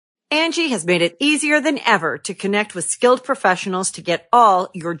Angie has made it easier than ever to connect with skilled professionals to get all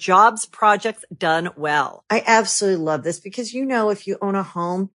your jobs projects done well. I absolutely love this because, if you own a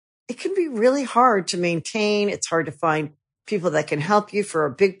home, it can be really hard to maintain. It's hard to find people that can help you for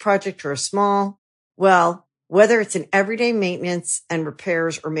a big project or a small. Well, whether it's in everyday maintenance and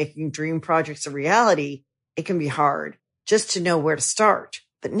repairs or making dream projects a reality, it can be hard just to know where to start.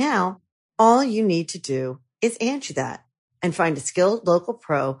 But now all you need to do is Angie that and find a skilled local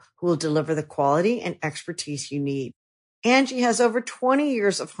pro who will deliver the quality and expertise you need. Angie has over 20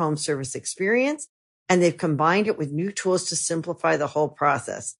 years of home service experience, and they've combined it with new tools to simplify the whole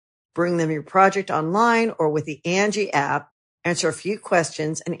process. Bring them your project online or with the Angie app, answer a few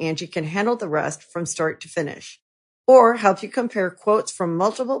questions, and Angie can handle the rest from start to finish. Or help you compare quotes from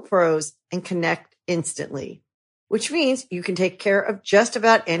multiple pros and connect instantly, which means you can take care of just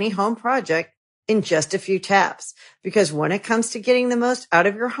about any home project in just a few taps. Because when it comes to getting the most out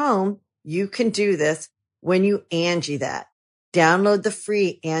of your home, you can do this when you Angie that. Download the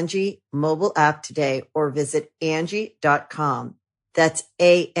free Angie mobile app today or visit Angie.com. That's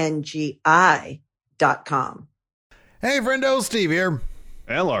ANGI.com. Hey, friendo, Steve here.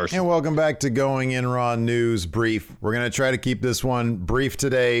 And Lars. And welcome back to Going In Raw News Brief. We're going to try to keep this one brief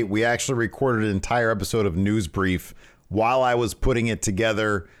today. We actually recorded an entire episode of News Brief while I was putting it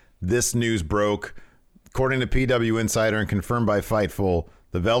together. This news broke. According to PW Insider and confirmed by Fightful,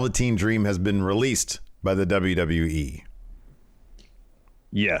 the Velveteen Dream has been released by the WWE.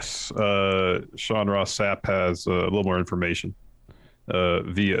 Yes. Sean Ross Sapp has a little more information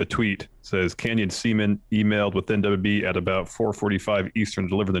via a tweet. Says Canyon Seaman emailed within WWE at about 4:45 Eastern to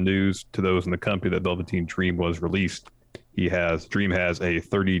deliver the news to those in the company that Velveteen Dream was released. Dream has a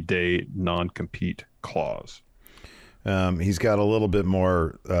 30-day non-compete clause. He's got a little bit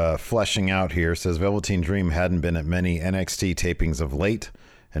more fleshing out here. Says Velveteen Dream hadn't been at many NXT tapings of late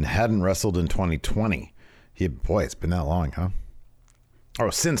and hadn't wrestled in 2020. It's been that long, huh? Oh,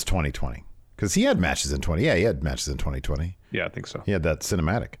 since 2020. Because he had matches in 20. Yeah, he had matches in 2020. Yeah, I think so. He had that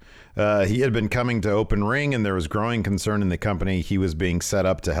cinematic. He had been coming to Open Ring, and there was growing concern in the company. He was being set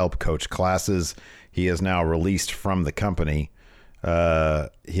up to help coach classes. He is now released from the company.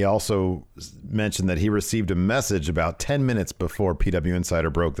 He also mentioned that he received a message about 10 minutes before PW Insider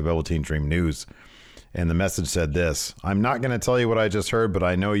broke the Velveteen Dream news. And the message said this: I'm not going to tell you what I just heard, but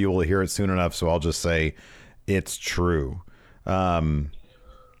I know you will hear it soon enough, so I'll just say it's true.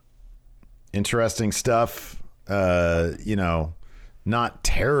 Interesting stuff. Not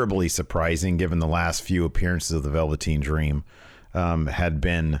terribly surprising given the last few appearances of the Velveteen Dream had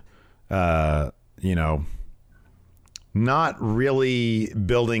been, not really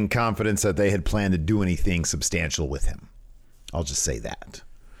building confidence that they had planned to do anything substantial with him. I'll just say that.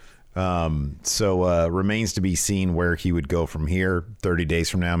 So remains to be seen where he would go from here. 30 days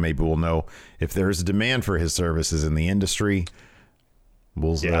from now, maybe we'll know if there's a demand for his services in the industry.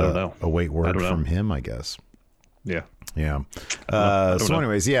 We'll I don't know. Await word from him, I guess. Yeah. Yeah.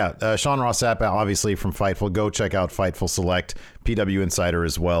 Anyways, Sean Ross Sapp, obviously from Fightful. Go check out Fightful Select. PW Insider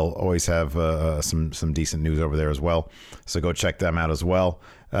as well. Always have some decent news over there as well. So go check them out as well.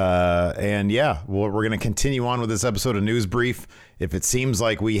 We're going to continue on with this episode of News Brief. If it seems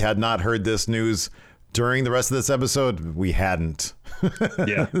like we had not heard this news during the rest of this episode, we hadn't.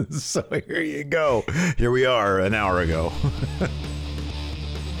 Yeah. So here you go. Here we are an hour ago.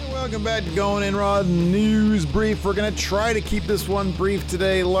 Welcome back to Going In Raw News Brief. We're going to try to keep this one brief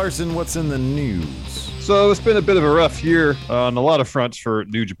today. Larson, what's in the news? So it's been a bit of a rough year on a lot of fronts for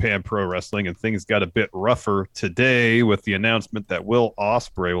New Japan Pro Wrestling, and things got a bit rougher today with the announcement that Will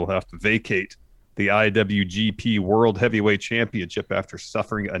Ospreay will have to vacate the IWGP World Heavyweight Championship after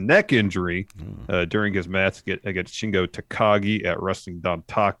suffering a neck injury during his match against Shingo Takagi at Wrestling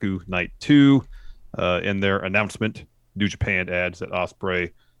Dontaku Night 2. In their announcement, New Japan adds that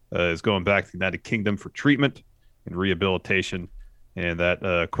Ospreay is going back to the United Kingdom for treatment and rehabilitation, and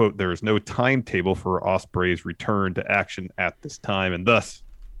that, quote, there is no timetable for Ospreay's return to action at this time, and thus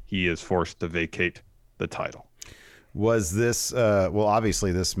he is forced to vacate the title. Was this,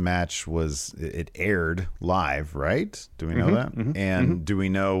 obviously this match it aired live, right? Do we know that? Mm-hmm, and do we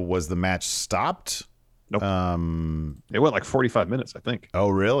know, was the match stopped? Nope. It went like 45 minutes, I think. Oh,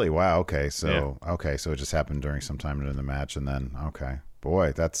 really? Wow. Okay. So it just happened during some time during the match, and then, okay.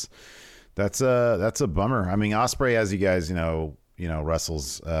 Boy, that's a bummer. I mean, Ospreay, as you guys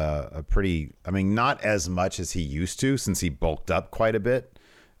wrestles a pretty. I mean, not as much as he used to since he bulked up quite a bit.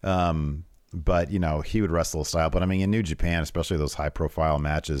 But he would wrestle a style. But I mean, in New Japan, especially those high profile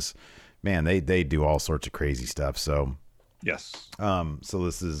matches, man, they do all sorts of crazy stuff. So yes. So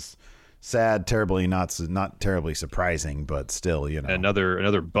this is sad, terribly not terribly surprising, but still,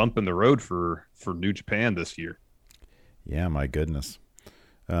 another bump in the road for New Japan this year. Yeah, my goodness.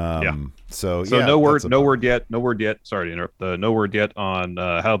 So no word yet. Sorry to interrupt. No word yet on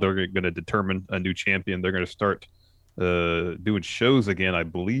how they're going to determine a new champion. They're going to start doing shows again, I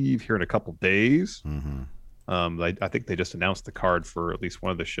believe, here in a couple days. Mm-hmm. I think they just announced the card for at least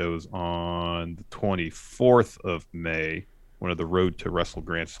one of the shows on the 24th of May, one of the Road to Wrestle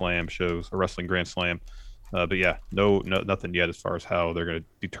Grand Slam shows, a Wrestling Grand Slam. But yeah, no, nothing yet as far as how they're going to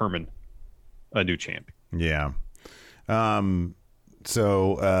determine a new champion. Yeah.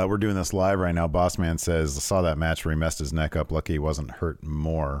 So we're doing this live right now. Boss Man says, I saw that match where he messed his neck up. Lucky he wasn't hurt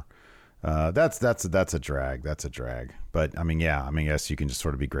more. That's a drag. That's a drag. But I mean, yes, you can just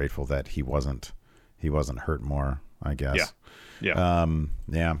sort of be grateful that he wasn't hurt more, I guess. Yeah.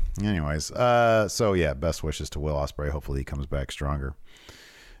 Yeah. Anyways, so yeah, best wishes to Will Ospreay. Hopefully he comes back stronger.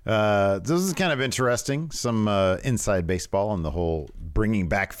 This is kind of interesting. Some inside baseball and the whole bringing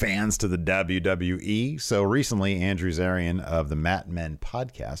back fans to the WWE. So recently, Andrew Zarian of the Mat Men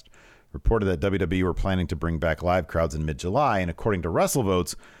podcast reported that WWE were planning to bring back live crowds in mid-July. And according to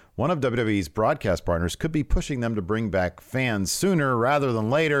WrestleVotes, one of WWE's broadcast partners could be pushing them to bring back fans sooner rather than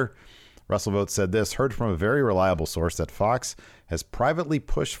later. WrestleVotes said this, heard from a very reliable source that Fox has privately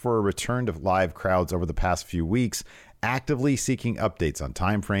pushed for a return to live crowds over the past few weeks, actively seeking updates on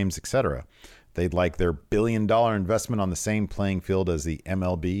timeframes, etc. They'd like their billion-dollar investment on the same playing field as the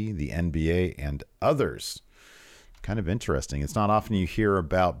MLB, the NBA, and others. Kind of interesting. It's not often you hear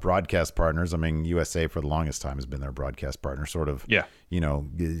about broadcast partners. I mean, USA for the longest time has been their broadcast partner, sort of, picking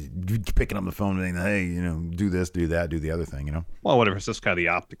up the phone and saying, hey, do this, do that, do the other thing, Well, whatever. It's just kind of the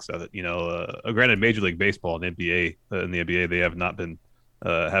optics of it. Granted, Major League Baseball and NBA, in the NBA, they have not been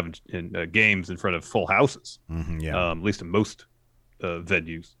having games in front of full houses, at least in most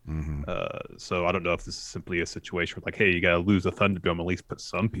venues. So I don't know if this is simply a situation where, like, hey, you got to lose the Thunderdome, at least put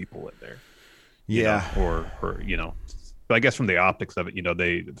some people in there. But I guess from the optics of it,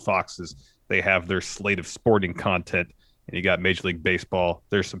 they have their slate of sporting content, and you got Major League Baseball.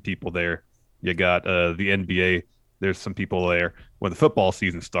 There's some people there. You got the NBA. There's some people there. When the football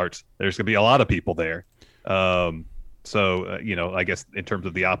season starts, there's going to be a lot of people there. I guess in terms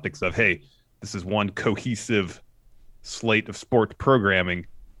of the optics of, hey, this is one cohesive slate of sports programming.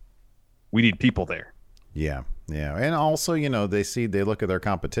 We need people there. Yeah. And also, they look at their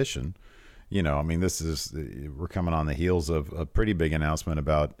competition. We're coming on the heels of a pretty big announcement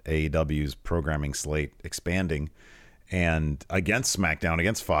about AEW's programming slate expanding and against SmackDown,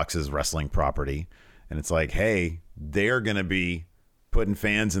 against Fox's wrestling property. And it's like, hey, they're going to be putting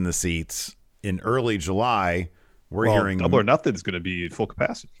fans in the seats in early July. We're hearing Double or Nothing is going to be full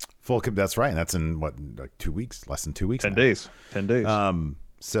capacity. That's right. And that's in what, like 2 weeks, less than 2 weeks. 10 days.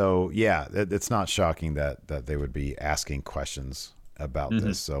 So yeah, it's not shocking that they would be asking questions about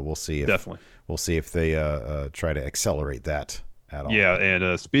this. So we'll see if they try to accelerate that at all. Yeah,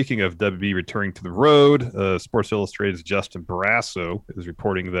 and speaking of WB returning to the road, Sports Illustrated's Justin Barrasso is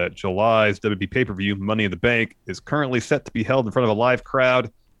reporting that July's WB pay-per-view, Money in the Bank, is currently set to be held in front of a live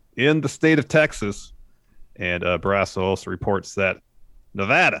crowd in the state of Texas. And Barrasso also reports that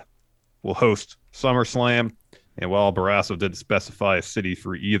Nevada will host SummerSlam. And while Barrasso didn't specify a city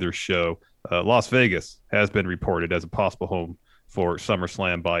for either show, Las Vegas has been reported as a possible home for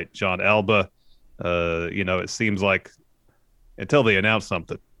SummerSlam by John Alba. It seems like until they announce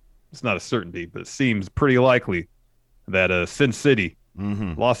something, it's not a certainty, but it seems pretty likely that Sin City,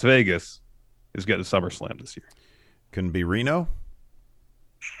 Las Vegas, is getting SummerSlam this year. Couldn't be Reno?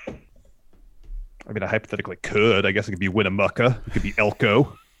 I mean, I hypothetically could. I guess it could be Winnemucca. It could be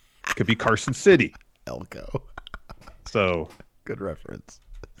Elko. It could be Carson City. Elko. So good reference.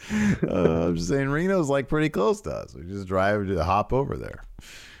 I'm just saying Reno's like pretty close to us. We just hop over there.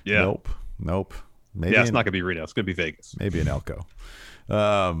 Yeah. Nope. Maybe it's not gonna be Reno. It's gonna be Vegas. Maybe an Elko.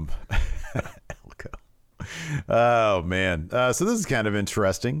 Elko. Oh man. So this is kind of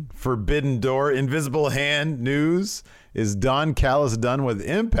interesting. Forbidden Door, Invisible Hand news. Is Don Callis done with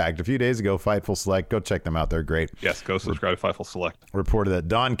Impact? A few days ago, Fightful Select, go check them out. They're great. Yes, go subscribe to Fightful Select. Reported that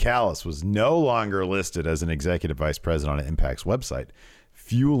Don Callis was no longer listed as an executive vice president on Impact's website,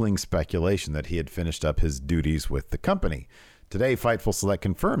 fueling speculation that he had finished up his duties with the company. Today, Fightful Select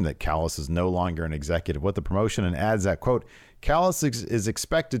confirmed that Callis is no longer an executive with the promotion and adds that, quote, Callis is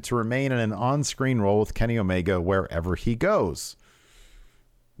expected to remain in an on-screen role with Kenny Omega wherever he goes.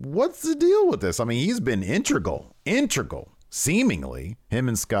 What's the deal with this? I mean, he's been integral, seemingly, him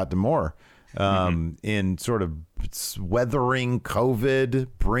and Scott D'Amore, in sort of weathering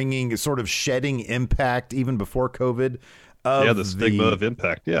COVID, shedding Impact even before COVID the stigma of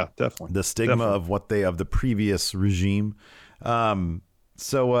Impact. Yeah, definitely. The stigma of the previous regime. So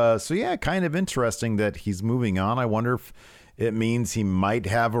yeah, kind of interesting that he's moving on. I wonder if it means he might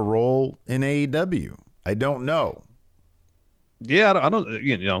have a role in AEW. I don't know. Yeah, I don't I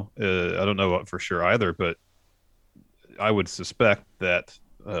don't know for sure either, but I would suspect that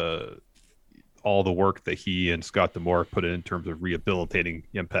all the work that he and Scott D'Amore put in terms of rehabilitating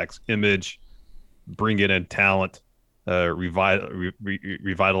Impact's image, bringing in talent,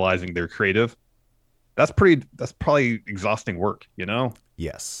 revitalizing their creative, that's probably exhausting work,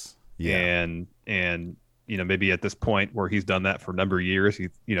 Yes. Yeah. And maybe at this point where he's done that for a number of years,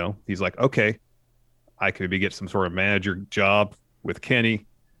 he's like, okay, I could maybe get some sort of manager job with Kenny,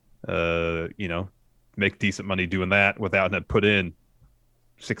 make decent money doing that without having to put in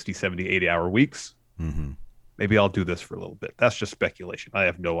 60, 70, 80-hour weeks. Mm-hmm. Maybe I'll do this for a little bit. That's just speculation. I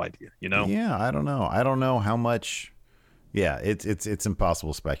have no idea, Yeah, I don't know. I don't know how much. Yeah, it's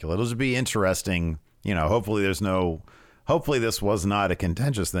impossible to speculate. It'll just be interesting. Hopefully this was not a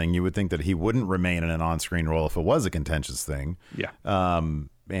contentious thing. You would think that he wouldn't remain in an on-screen role if it was a contentious thing. Yeah. And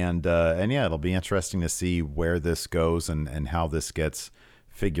yeah, it'll be interesting to see where this goes and how this gets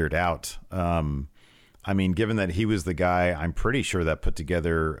figured out. I mean, given that he was the guy, I'm pretty sure that put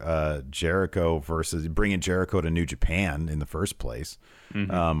together Jericho versus bringing Jericho to New Japan in the first place,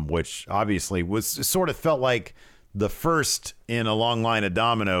 which obviously was sort of felt like the first in a long line of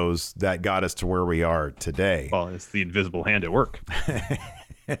dominoes that got us to where we are today. Well, it's the invisible hand at work.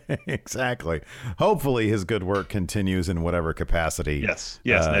 Exactly. Hopefully his good work continues in whatever capacity. Yes.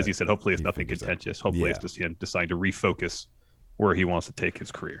 And as you said, hopefully it's nothing contentious. Hopefully it's just him deciding to refocus where he wants to take his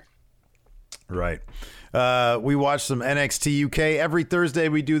career. Right. We watch some NXT UK every Thursday.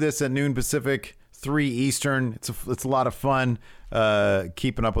 We do this at noon Pacific, 3 Eastern. It's a lot of fun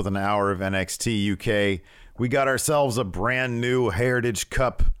keeping up with an hour of NXT UK. We got ourselves a brand new Heritage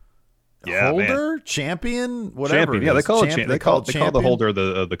Cup holder, champion, whatever. Champion. Yeah, they call it. They call the holder of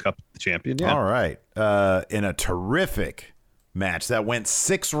the cup the champion. Yeah. All right. In a terrific match that went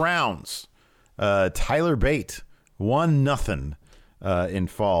 6 rounds, Tyler Bate 1-0 in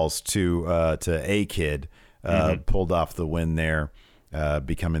falls to A Kid, pulled off the win there,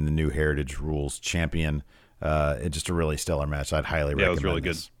 becoming the new Heritage Rules champion. It's just a really stellar match. I'd highly recommend. Yeah, it was really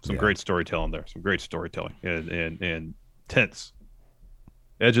good. Some great storytelling there. Some great storytelling and tense,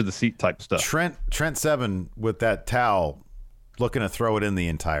 edge of the seat type stuff. Trent Seven with that towel, looking to throw it in the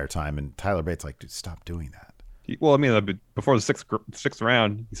entire time, and Tyler Bates like, dude, stop doing that. Well, I mean, before the sixth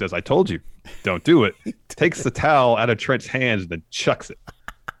round, he says, "I told you, don't do it." Takes the towel out of Trent's hands and then chucks it.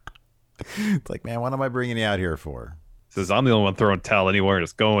 It's like, man, what am I bringing you out here for? Says, I'm the only one throwing towel anywhere, and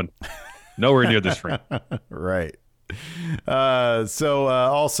it's going nowhere near this ring. Right. So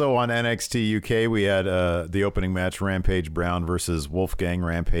also on NXT UK, we had the opening match, Rampage Brown versus Wolfgang.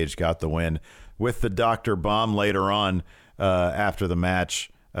 Rampage got the win with the Dr. Bomb later on. After the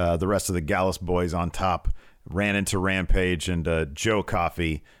match, the rest of the Gallus boys on top ran into Rampage, and Joe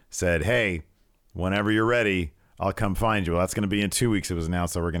Coffey said, hey, whenever you're ready, I'll come find you. Well, that's going to be in 2 weeks. It was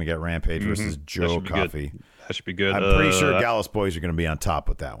announced that we're going to get Rampage versus Joe Coffey. That should be good. I'm pretty sure Gallus boys are going to be on top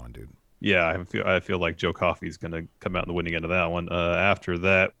with that one, dude. Yeah, I feel like Joe Coffey's going to come out in the winning end of that one. After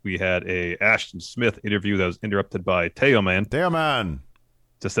that, we had a Ashton Smith interview that was interrupted by Teo Man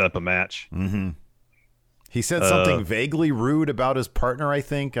to set up a match. Mm-hmm. He said something vaguely rude about his partner, I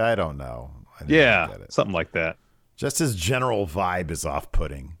think. I don't know. Yeah, something like that. Just his general vibe is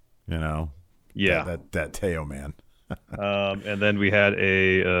off-putting, Yeah. That Teo Man. And then we had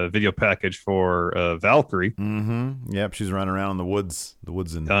a video package for Valkyrie. Mm-hmm. Yep, she's running around in the woods.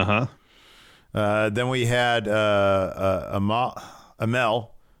 And then we had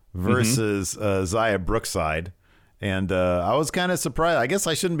Amel versus Zaya Brookside. And I was kind of surprised. I guess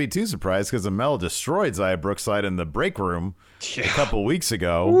I shouldn't be too surprised because Amel destroyed Zaya Brookside in the break room a couple weeks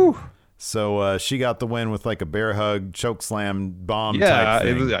ago. Woo. So she got the win with like a bear hug, choke slam, bomb type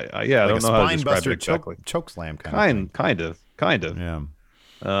thing. It was, I don't know how to describe it exactly. Choke slam kind of. Yeah.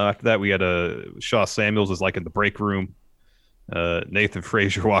 After that, we had Shaw Samuels is like in the break room. Nathan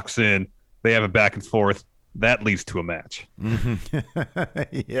Frazier walks in. They have a back and forth. That leads to a match.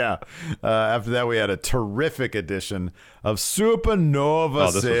 Yeah. After that, we had a terrific edition of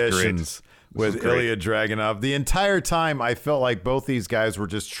Supernova Sessions with Ilya Dragunov. The entire time, I felt like both these guys were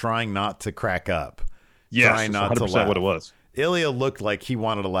just trying not to crack up. Yes, trying not 100% to laugh. What it was. Ilya looked like he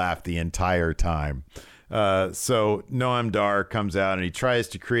wanted to laugh the entire time. So Noam Dar comes out and he tries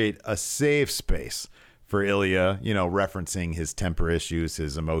to create a safe space for Ilya, referencing his temper issues,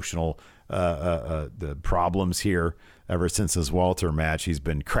 his emotional the problems here. Ever since his Walter match, he's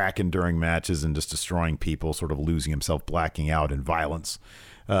been cracking during matches and just destroying people, sort of losing himself, blacking out in violence.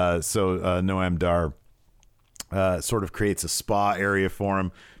 So Noam Dar sort of creates a spa area for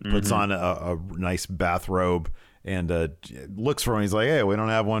him, puts on a nice bathrobe, and looks for him. He's like, hey, we don't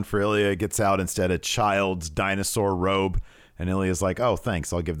have one for Ilya. Gets out instead a child's dinosaur robe. And Ilya's like, oh,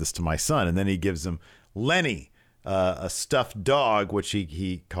 thanks. I'll give this to my son. And then he gives him Lenny, a stuffed dog, which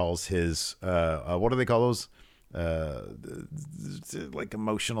he calls his, what do they call those? Like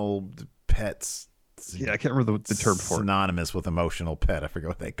emotional pets. Yeah, I can't remember the term for it. Synonymous with emotional pet. I forget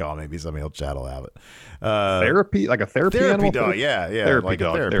what they call it. Maybe somebody will chat will have it. Therapy? Like a therapy animal? Dog. Yeah. Therapy like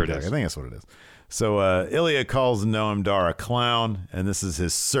dog. A therapy there it dog. is. I think that's what it is. So Ilya calls Noam Dar a clown, and this is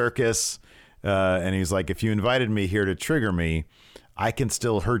his circus. And he's like, if you invited me here to trigger me, I can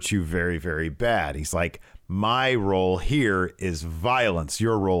still hurt you very, very bad. He's like, my role here is violence.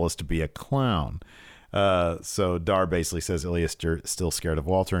 Your role is to be a clown. So Dar basically says Ilya's still scared of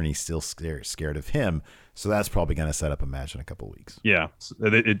Walter, and he's still scared of him. So that's probably going to set up a match in a couple of weeks. Yeah,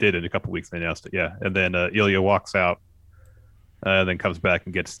 it did in a couple of weeks. They announced it. Yeah, and then Ilya walks out, then comes back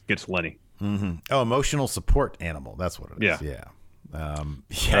and gets Lenny. Mm-hmm. Oh, emotional support animal. That's what it is. Yeah.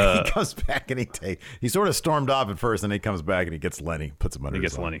 He comes back and he sort of stormed off at first, and he comes back and he gets Lenny, puts him under. He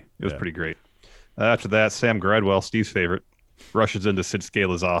gets Lenny. It was pretty great. After that, Sam Gradwell, Steve's favorite, rushes into Sid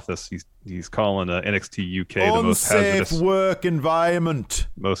Scala's office. He's calling NXT UK the most hazardous work environment.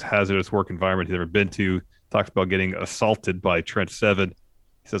 Most hazardous work environment he's ever been to. Talks about getting assaulted by Trent Seven.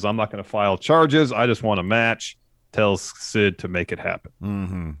 He says, I'm not going to file charges. I just want a match. Tells Sid to make it happen.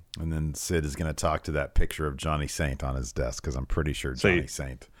 Mm-hmm. And then Sid is going to talk to that picture of Johnny Saint on his desk, because I'm pretty sure Johnny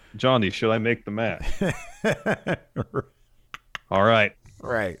Saint. Johnny, should I make the match? All right.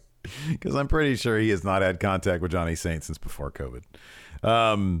 Right. Because I'm pretty sure he has not had contact with Johnny Saint since before COVID.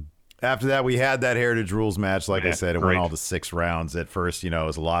 After that, we had that Heritage Rules match. Like I said, it went all to 6 rounds. At first, it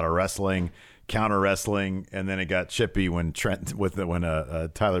was a lot of wrestling, counter wrestling, and then it got chippy when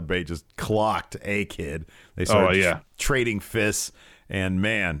Tyler Bate just clocked a kid. They started trading fists, and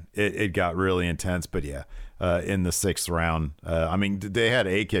man, it got really intense. But yeah, in the 6th round, they had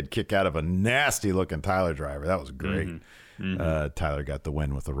a kid kick out of a nasty looking Tyler driver. That was great. Mm-hmm. Tyler got the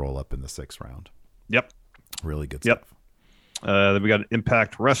win with a roll up in the 6th round. Yep, really good stuff. Then we got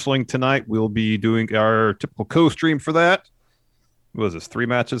Impact Wrestling tonight. We'll be doing our typical co-stream for that. What was this? 3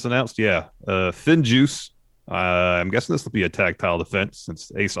 matches announced? Yeah. Finn Juice. I'm guessing this will be a tag title defense,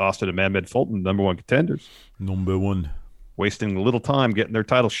 since Ace Austin and Ahmed Fulton, number 1 contenders. Number 1. Wasting a little time getting their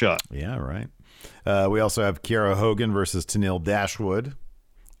title shot. Yeah, right. We also have Kiara Hogan versus Tenille Dashwood,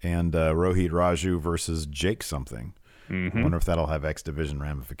 and Rohit Raju versus Jake something. Mm-hmm. I wonder if that'll have X Division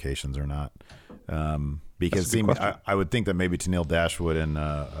ramifications or not. Because I would think that maybe Tenille Dashwood and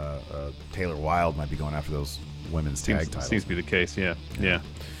Taylor Wilde might be going after those women's tag titles. Seems to be the case, yeah.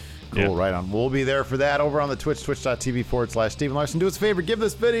 Cool, right on. We'll be there for that over on the Twitch, twitch.tv/Stephen Larson. Do us a favor, give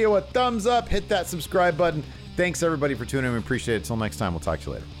this video a thumbs up, hit that subscribe button. Thanks, everybody, for tuning in. We appreciate it. Until next time, we'll talk to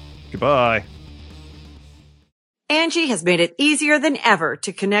you later. Goodbye. Angie has made it easier than ever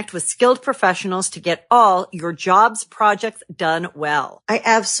to connect with skilled professionals to get all your jobs projects done well. I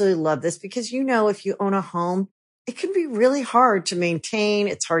absolutely love this because, if you own a home, it can be really hard to maintain.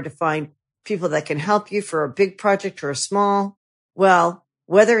 It's hard to find people that can help you for a big project or a small. Well,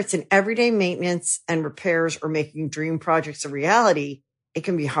 whether it's in everyday maintenance and repairs or making dream projects a reality, it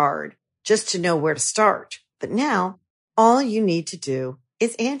can be hard just to know where to start. But now all you need to do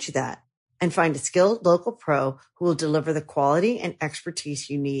is Angie that and find a skilled local pro who will deliver the quality and expertise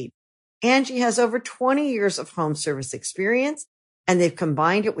you need. Angie has over 20 years of home service experience, and they've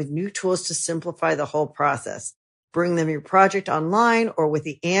combined it with new tools to simplify the whole process. Bring them your project online or with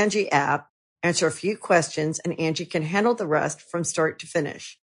the Angie app, answer a few questions, and Angie can handle the rest from start to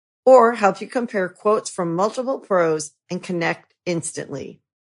finish. Or help you compare quotes from multiple pros and connect instantly,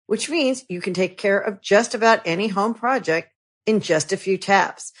 which means you can take care of just about any home project in just a few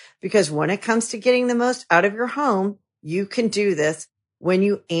taps. Because when it comes to getting the most out of your home, you can do this when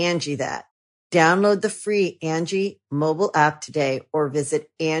you Angie that. Download the free Angie mobile app today or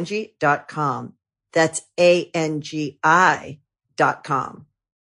visit Angie.com. That's ANGI.com.